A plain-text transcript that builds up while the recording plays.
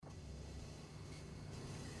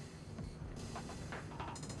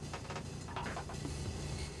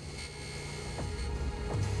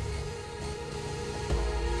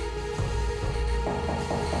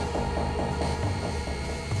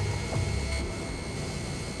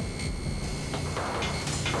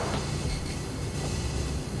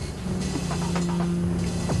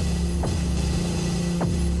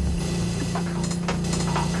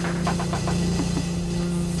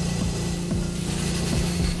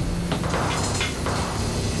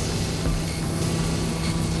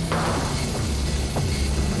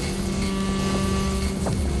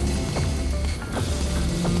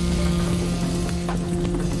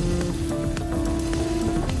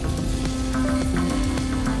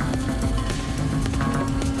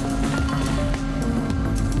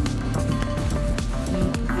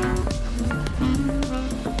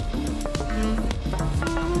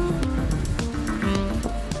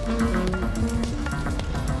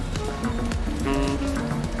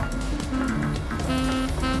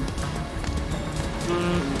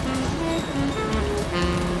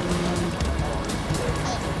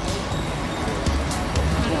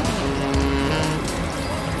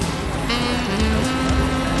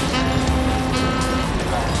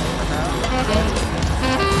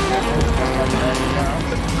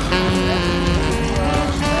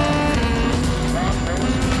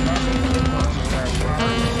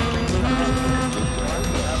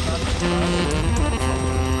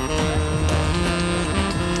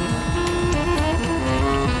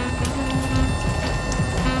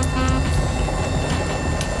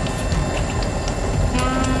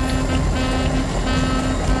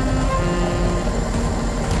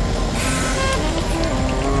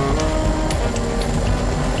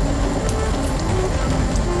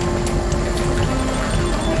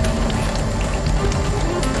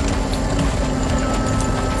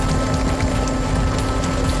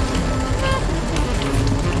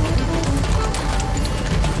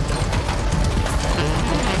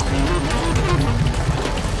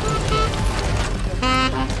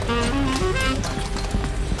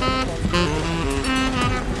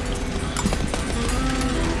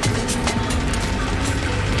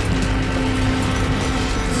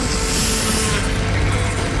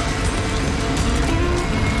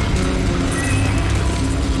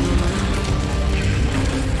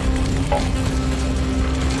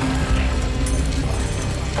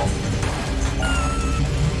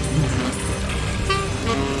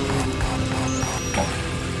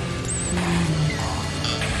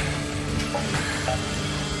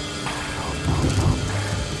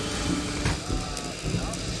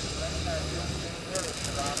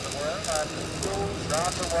that you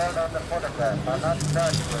round the world on the photograph are not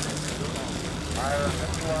charged with it. I will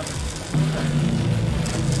put you on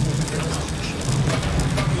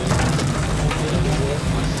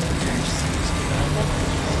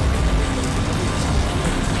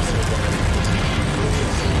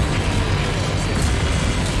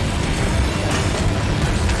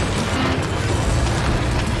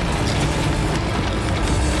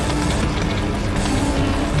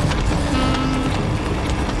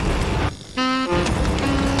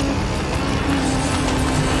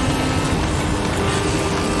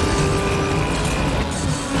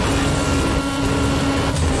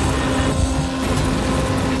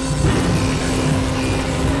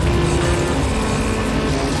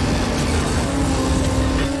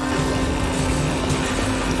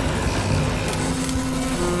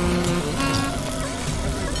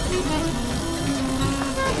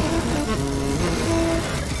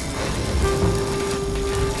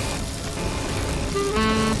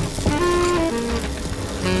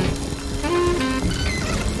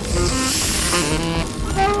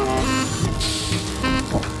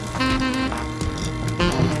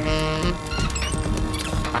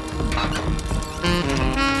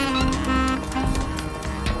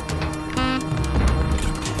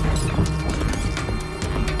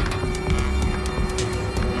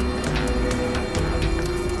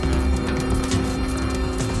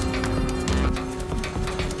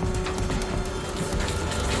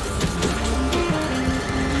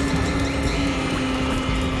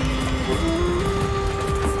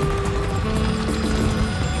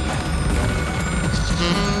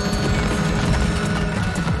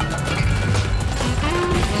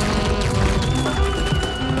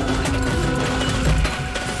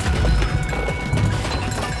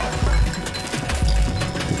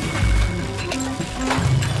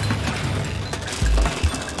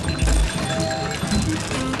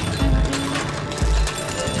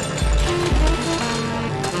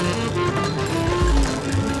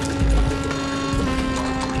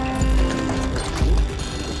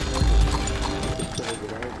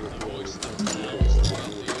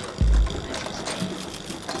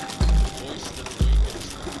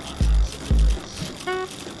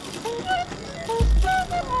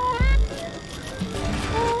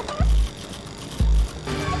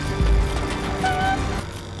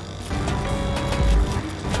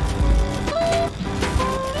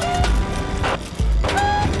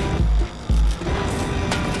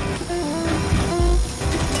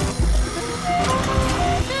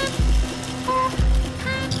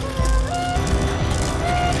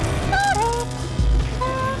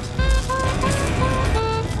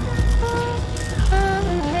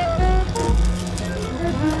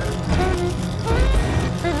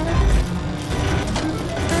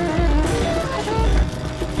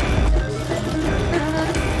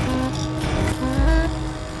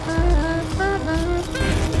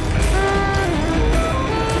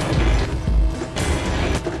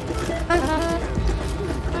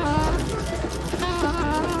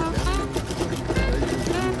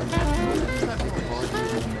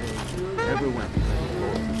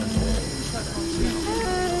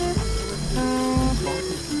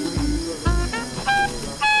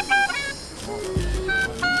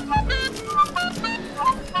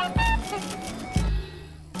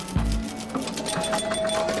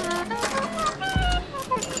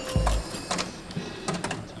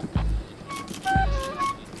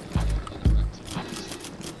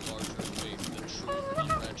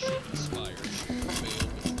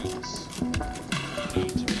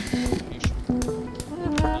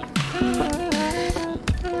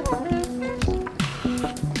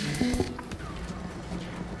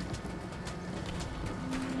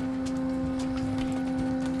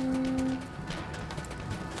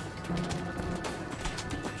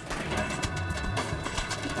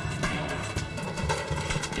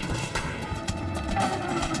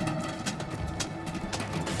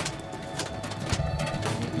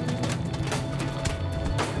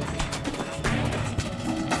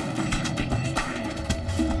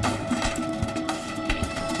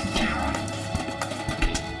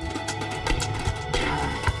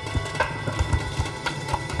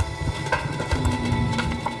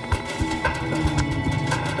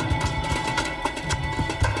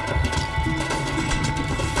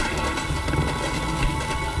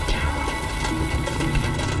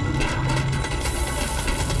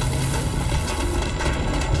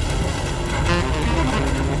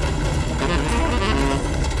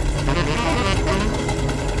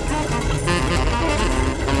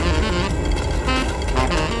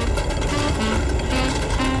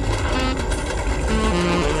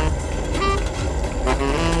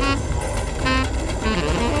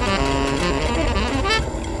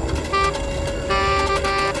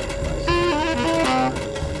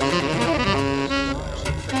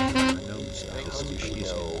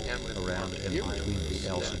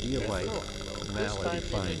be a white,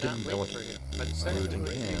 malady-finding militant, moving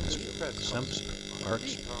hands, sumps,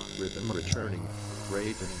 arcs, rhythm returning,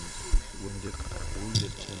 raven, wounded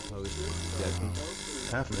tempos, deadly,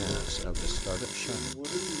 half-mass of the startup shot,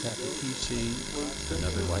 TC,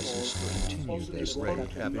 another license to continue this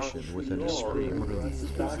ambition within a scream room, who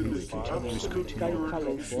continues the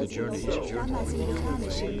journey is Damals im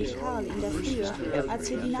mechanischen mit Karl in der Früh, als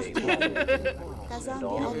wir die Nacht hatten. Da sahen wir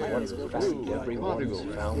auch eine Suche. Everyone's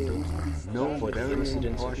found no burial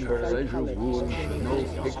party, pleasure wood, no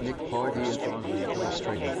picnic party, strongly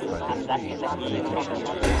illustrated by the three communications.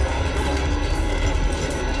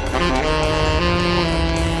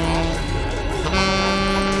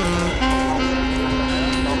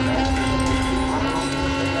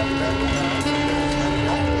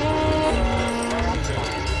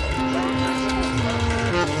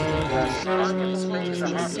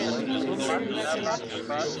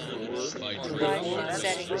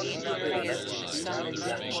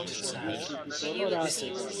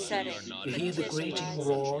 We hear the grating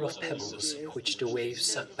roar of pebbles which the waves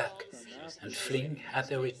suck back and fling at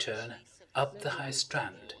their return up the high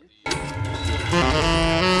strand.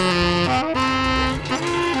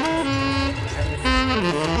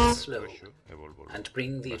 Slow and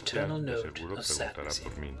bring the eternal note of sadness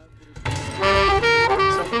in.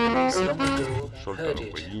 Sophocles long ago heard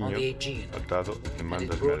it on the Aegean, and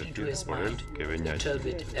it brought into his mind the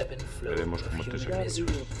turbid ebb and flow of human misery.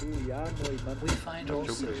 We find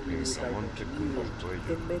also in the song hearing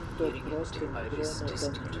it by this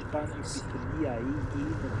distant advance.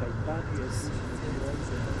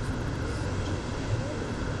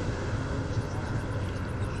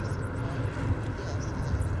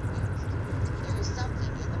 There is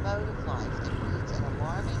something in the mode of life that breeds an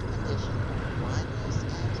alarming condition of blindness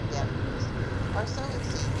and deafness, or so it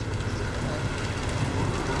seems from the superficial.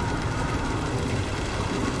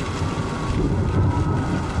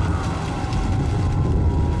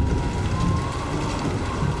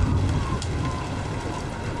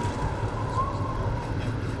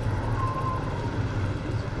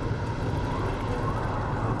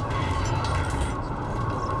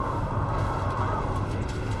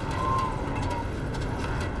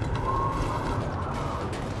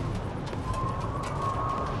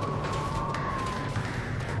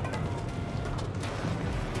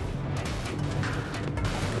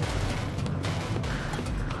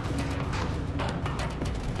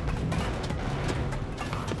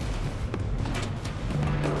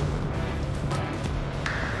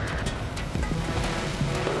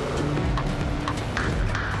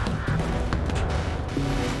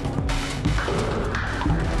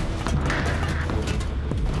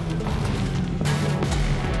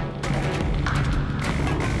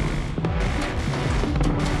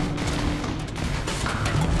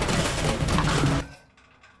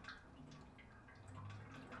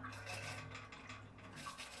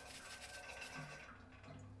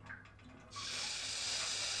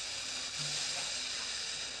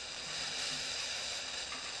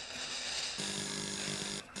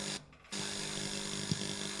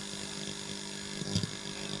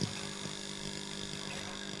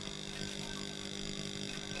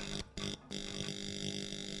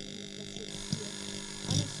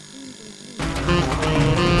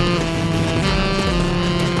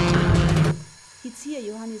 Die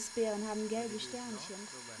Zier-Johannisbeeren haben gelbe Sternchen.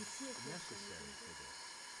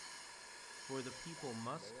 For the people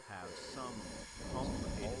must have some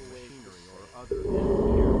complicated machinery or other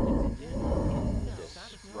engineering to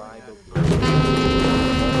satisfy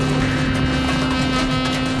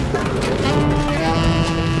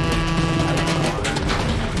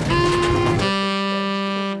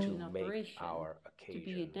to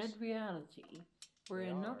be a dead reality,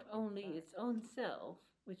 wherein not only its own self,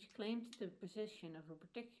 which claims the position of a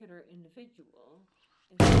particular individual,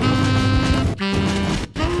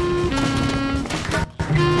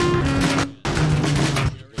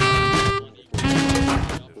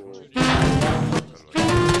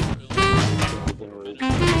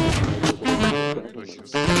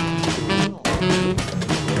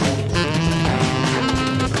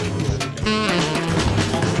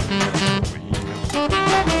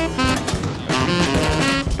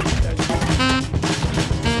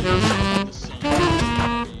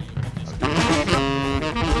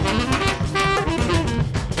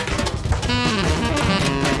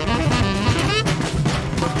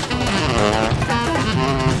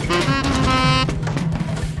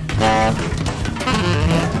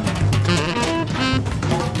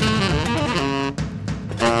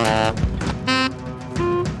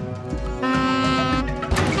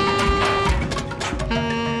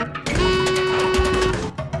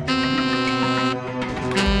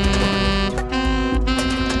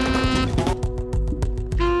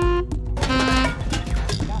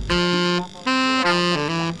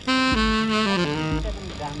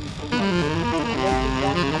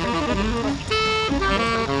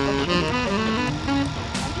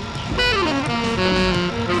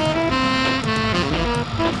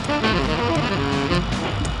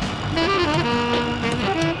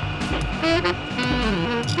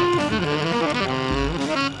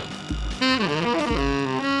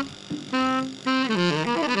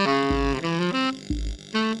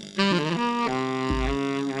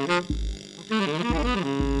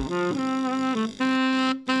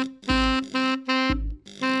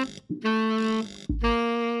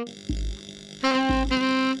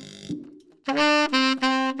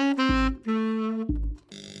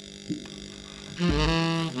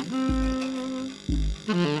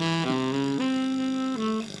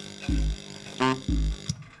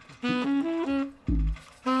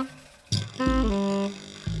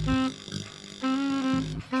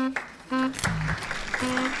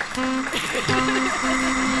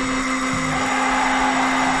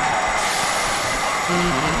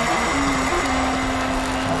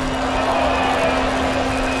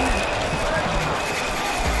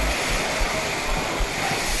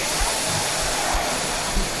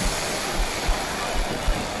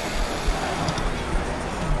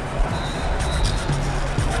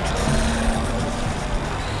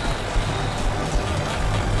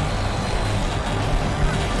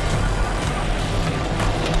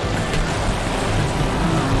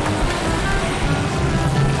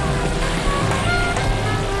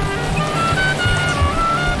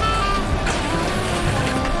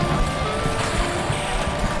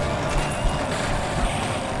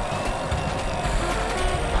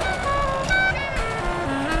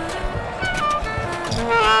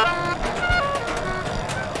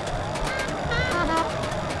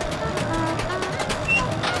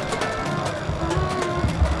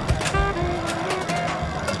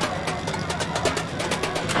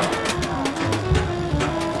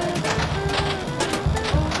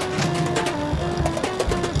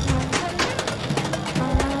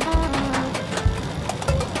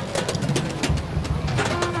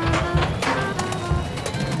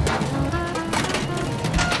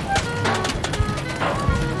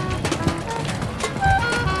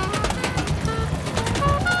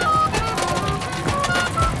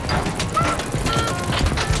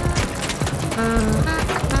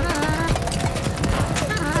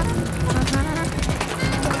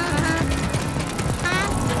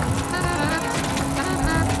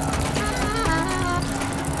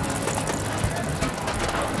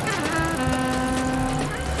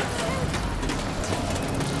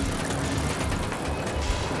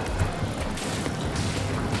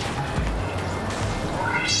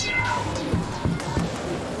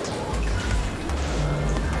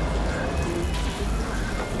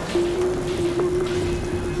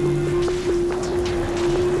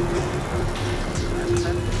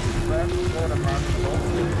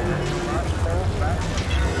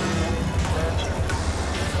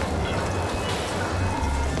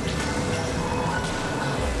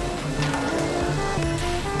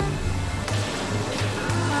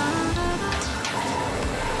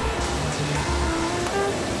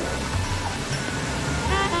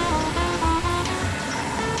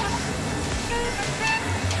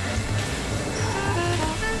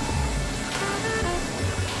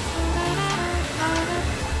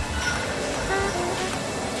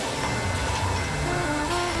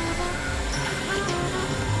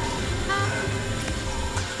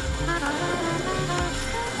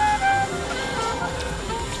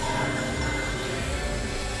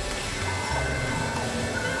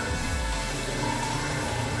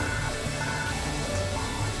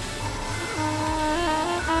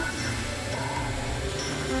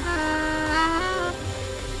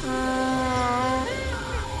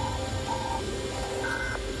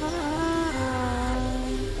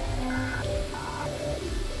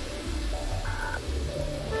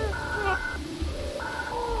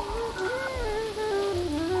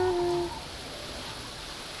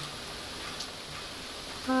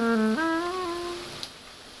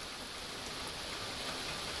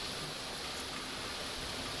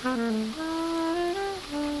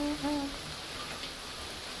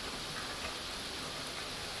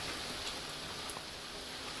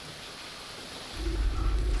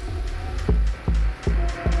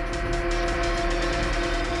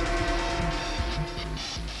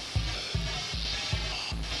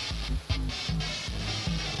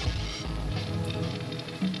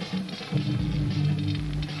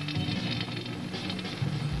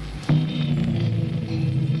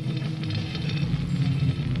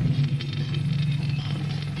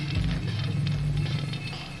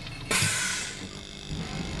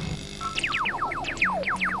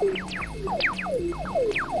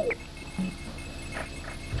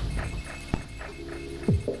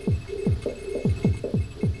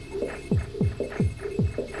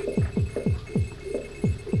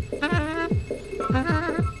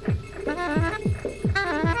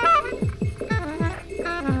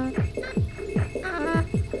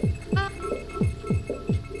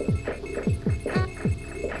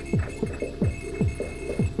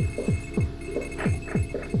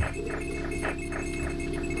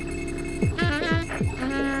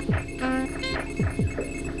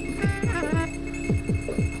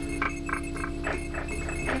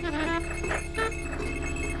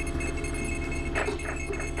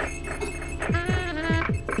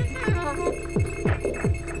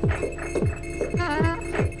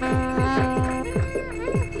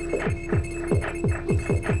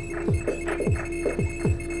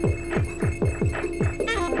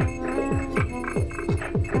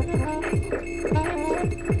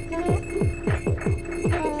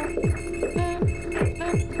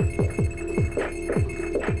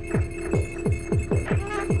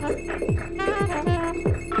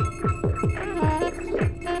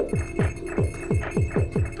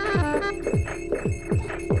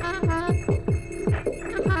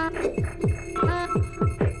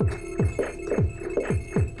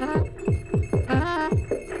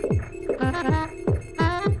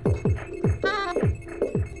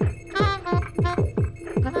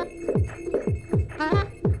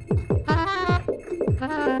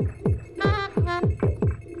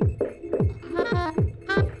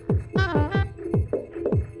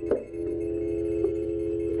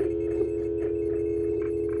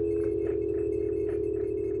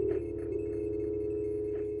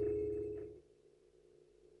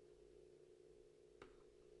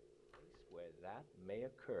 that may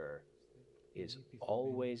occur is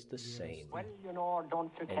always the same. Well, you know,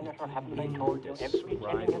 don't you, And Kenneth, or haven't I told you, every describably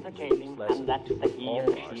telling is a tailing, pleasant and that's the to he all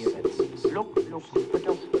and our she of it. senses. Look, but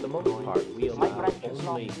just For the most part, we my allow branches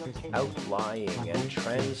only lost your tail. outlying and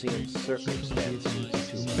transient circumstances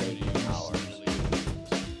to make ours.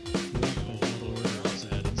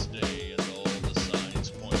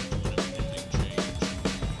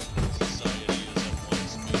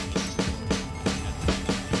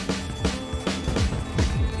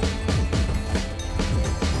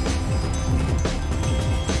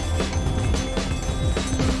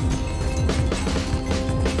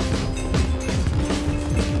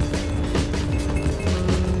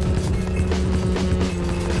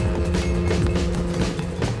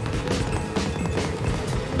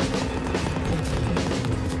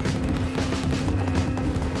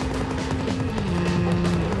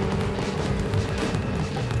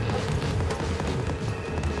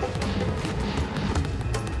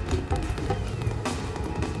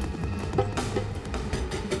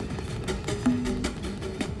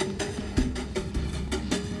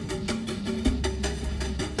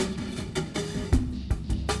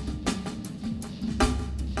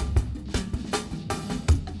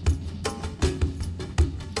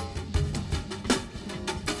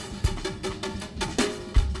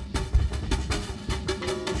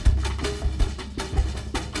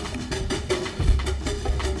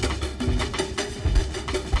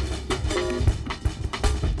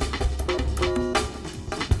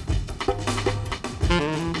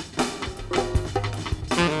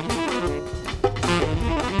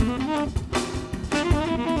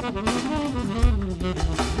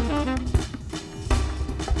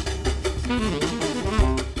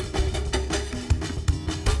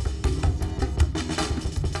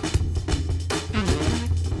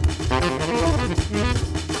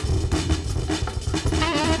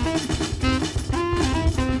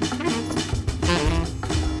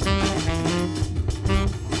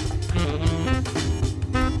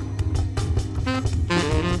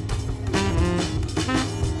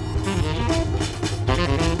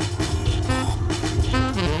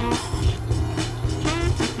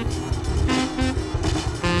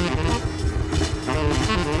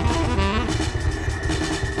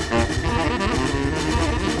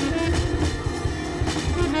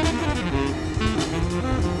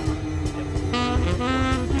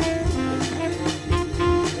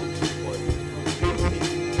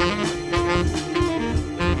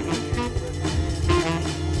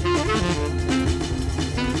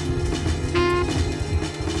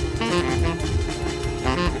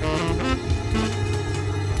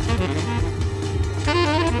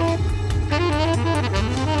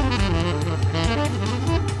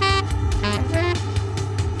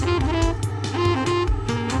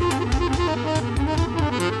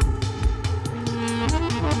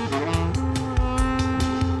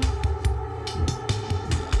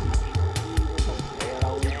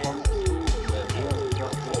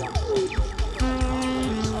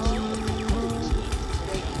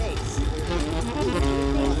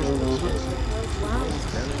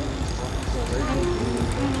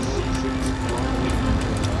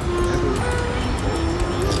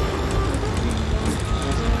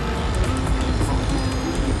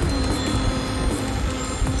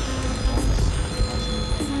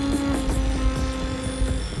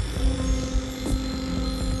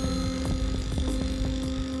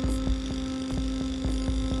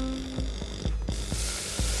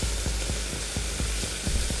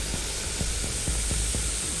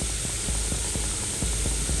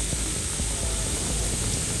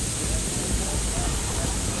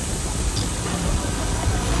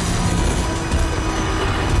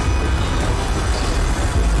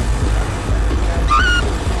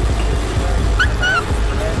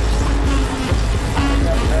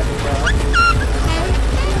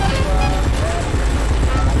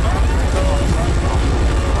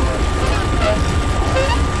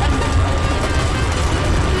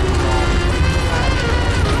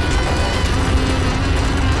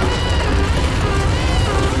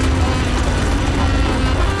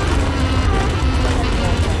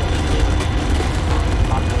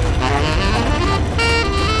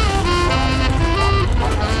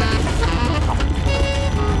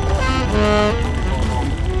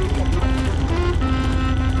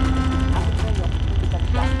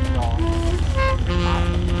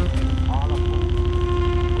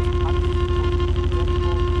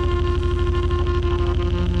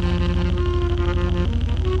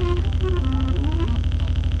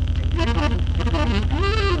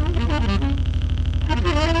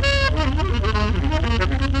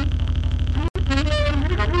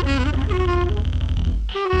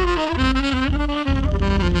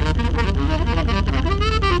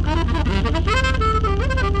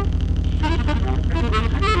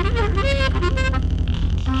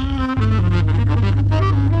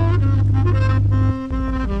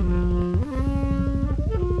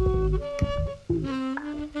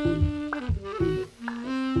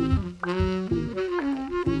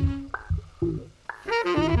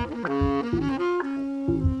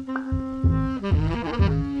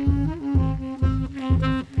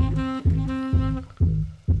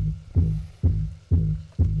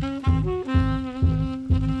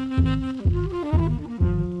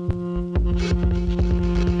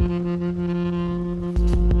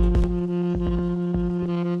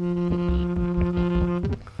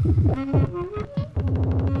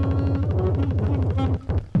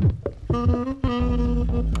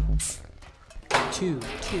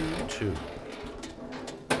 Two.